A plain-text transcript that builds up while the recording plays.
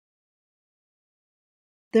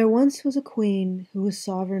There once was a queen who was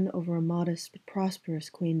sovereign over a modest but prosperous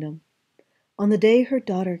queendom. On the day her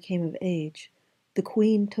daughter came of age, the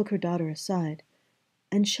queen took her daughter aside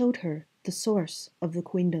and showed her the source of the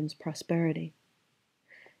queendom's prosperity.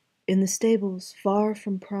 In the stables, far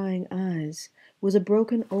from prying eyes, was a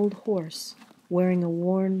broken old horse wearing a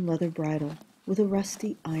worn leather bridle with a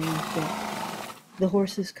rusty iron bit. The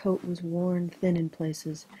horse's coat was worn thin in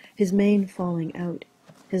places, his mane falling out,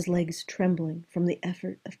 his legs trembling from the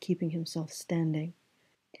effort of keeping himself standing.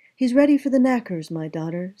 "He's ready for the knackers, my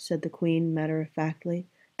daughter," said the queen matter-of-factly,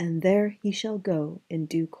 "and there he shall go in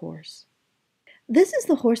due course." "This is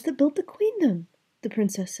the horse that built the queendom," the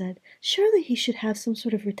princess said. "Surely he should have some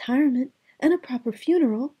sort of retirement, and a proper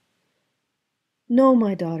funeral." "No,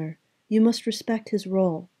 my daughter, you must respect his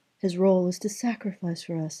role. His role is to sacrifice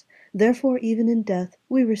for us. Therefore, even in death,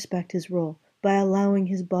 we respect his role, by allowing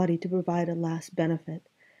his body to provide a last benefit.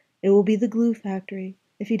 It will be the glue factory,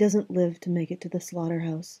 if he doesn't live to make it to the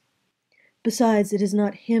slaughterhouse. Besides, it is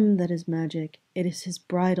not him that is magic, it is his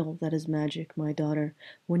bridle that is magic, my daughter.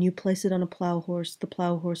 When you place it on a plow horse, the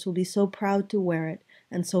plow horse will be so proud to wear it,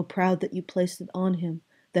 and so proud that you placed it on him,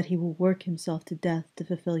 that he will work himself to death to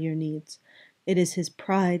fulfill your needs. It is his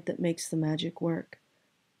pride that makes the magic work."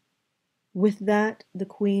 With that, the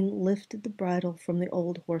queen lifted the bridle from the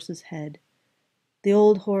old horse's head. The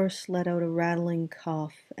old horse let out a rattling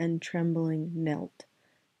cough, and trembling knelt.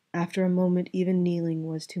 After a moment even kneeling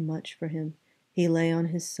was too much for him. He lay on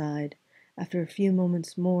his side. After a few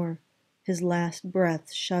moments more, his last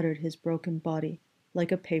breath shuddered his broken body,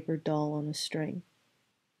 like a paper doll on a string.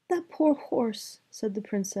 "That poor horse," said the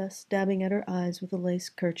princess, dabbing at her eyes with a lace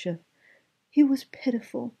kerchief. "He was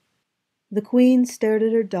pitiful." The queen stared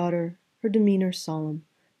at her daughter, her demeanor solemn.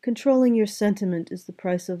 "Controlling your sentiment is the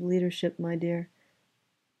price of leadership, my dear.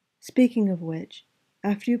 Speaking of which,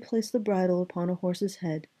 after you place the bridle upon a horse's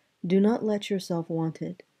head, do not let yourself want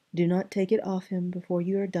it. Do not take it off him before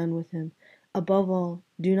you are done with him. Above all,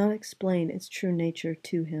 do not explain its true nature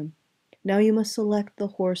to him. Now you must select the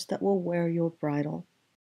horse that will wear your bridle."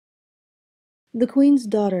 The queen's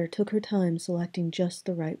daughter took her time selecting just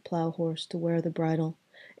the right plow horse to wear the bridle.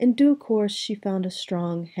 In due course she found a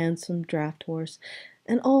strong, handsome draft horse,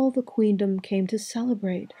 and all the queendom came to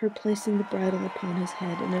celebrate her placing the bridle upon his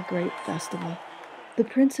head in a great festival. The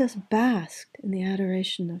princess basked in the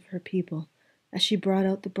adoration of her people as she brought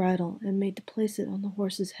out the bridle and made to place it on the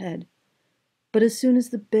horse's head. But as soon as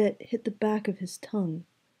the bit hit the back of his tongue,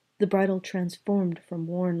 the bridle transformed from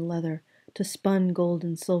worn leather to spun gold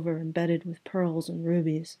and silver embedded with pearls and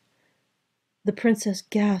rubies. The princess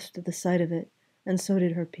gasped at the sight of it, and so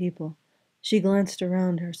did her people. She glanced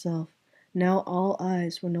around herself. Now all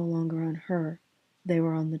eyes were no longer on her. They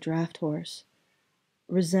were on the draft horse.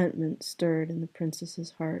 Resentment stirred in the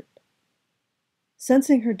princess's heart.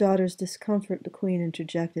 Sensing her daughter's discomfort, the queen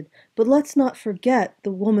interjected, "But let's not forget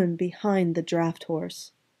the woman behind the draft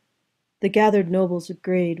horse." The gathered nobles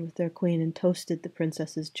agreed with their queen and toasted the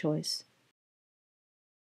princess's choice.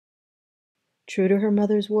 True to her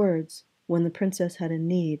mother's words, when the princess had a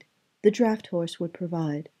need, the draft horse would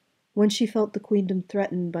provide. When she felt the queendom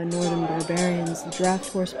threatened by northern barbarians, the draft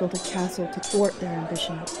horse built a castle to thwart their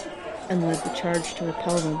ambitions, and led the charge to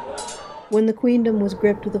repel them. When the queendom was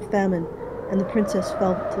gripped with a famine, and the princess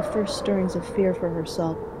felt the first stirrings of fear for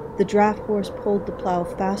herself, the draft horse pulled the plow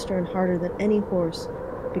faster and harder than any horse,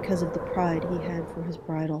 because of the pride he had for his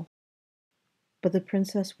bridle. But the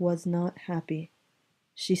princess was not happy.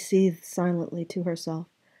 She seethed silently to herself.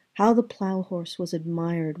 How the plow horse was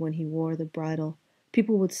admired when he wore the bridle.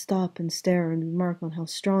 People would stop and stare and remark on how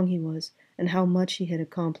strong he was, and how much he had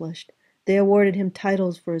accomplished. They awarded him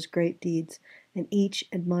titles for his great deeds, and each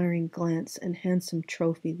admiring glance and handsome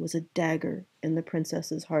trophy was a dagger in the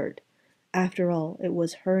princess's heart. After all, it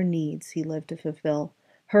was her needs he lived to fulfill,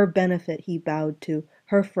 her benefit he bowed to,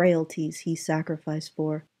 her frailties he sacrificed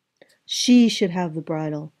for. She should have the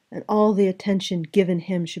bridle, and all the attention given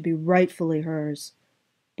him should be rightfully hers.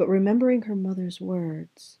 But remembering her mother's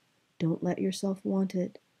words, "Don't let yourself want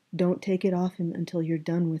it. Don't take it off him until you're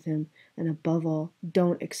done with him, and above all,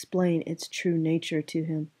 don't explain its true nature to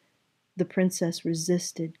him," the princess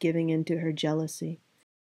resisted giving in to her jealousy.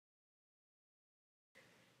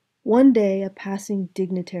 One day a passing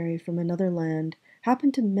dignitary from another land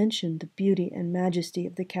happened to mention the beauty and majesty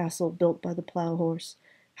of the castle built by the plow horse,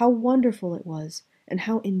 how wonderful it was, and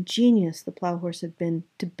how ingenious the plow horse had been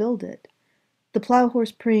to build it. The plow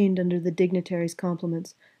horse preened under the dignitary's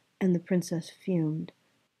compliments, and the princess fumed.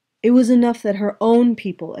 It was enough that her own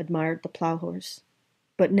people admired the plow horse,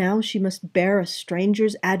 but now she must bear a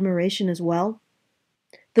stranger's admiration as well.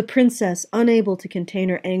 The princess, unable to contain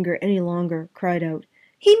her anger any longer, cried out,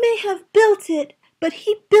 "He may have built it, but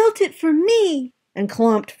he built it for me," and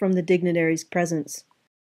clomped from the dignitary's presence.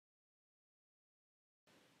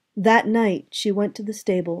 That night she went to the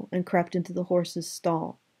stable and crept into the horse's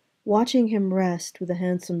stall. Watching him rest with a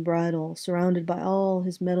handsome bridle, surrounded by all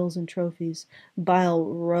his medals and trophies, bile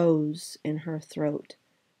rose in her throat.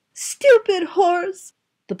 "Stupid horse!"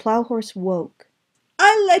 The plow horse woke.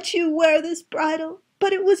 "I let you wear this bridle,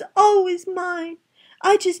 but it was always mine.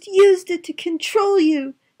 I just used it to control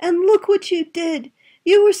you, and look what you did.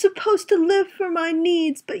 You were supposed to live for my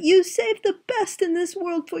needs, but you saved the best in this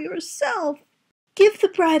world for yourself. Give the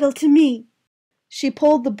bridle to me." She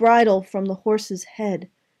pulled the bridle from the horse's head.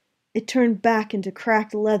 It turned back into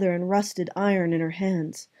cracked leather and rusted iron in her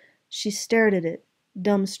hands. She stared at it,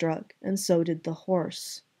 dumbstruck, and so did the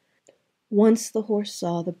horse. Once the horse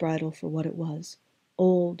saw the bridle for what it was,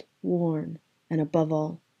 old, worn, and above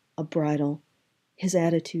all, a bridle. His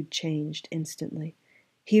attitude changed instantly.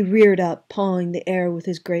 He reared up, pawing the air with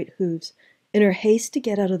his great hoofs. In her haste to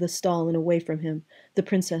get out of the stall and away from him, the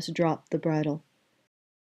princess dropped the bridle.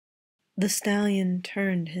 The stallion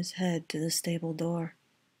turned his head to the stable door.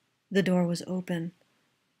 The door was open.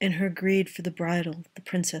 In her greed for the bridle, the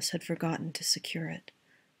princess had forgotten to secure it.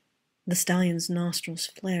 The stallion's nostrils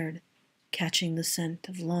flared, catching the scent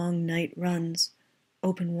of long night runs,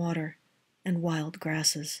 open water, and wild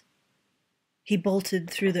grasses. He bolted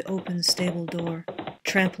through the open stable door,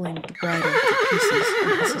 trampling the bridle to pieces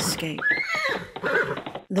in his escape.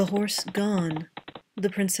 The horse gone, the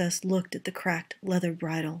princess looked at the cracked leather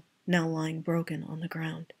bridle, now lying broken on the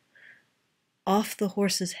ground. Off the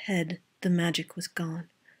horse's head, the magic was gone.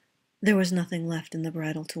 There was nothing left in the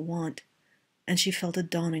bridle to want, and she felt a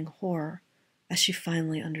dawning horror as she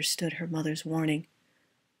finally understood her mother's warning.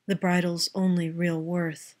 The bridle's only real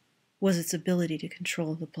worth was its ability to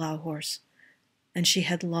control the plow horse, and she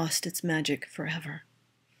had lost its magic forever.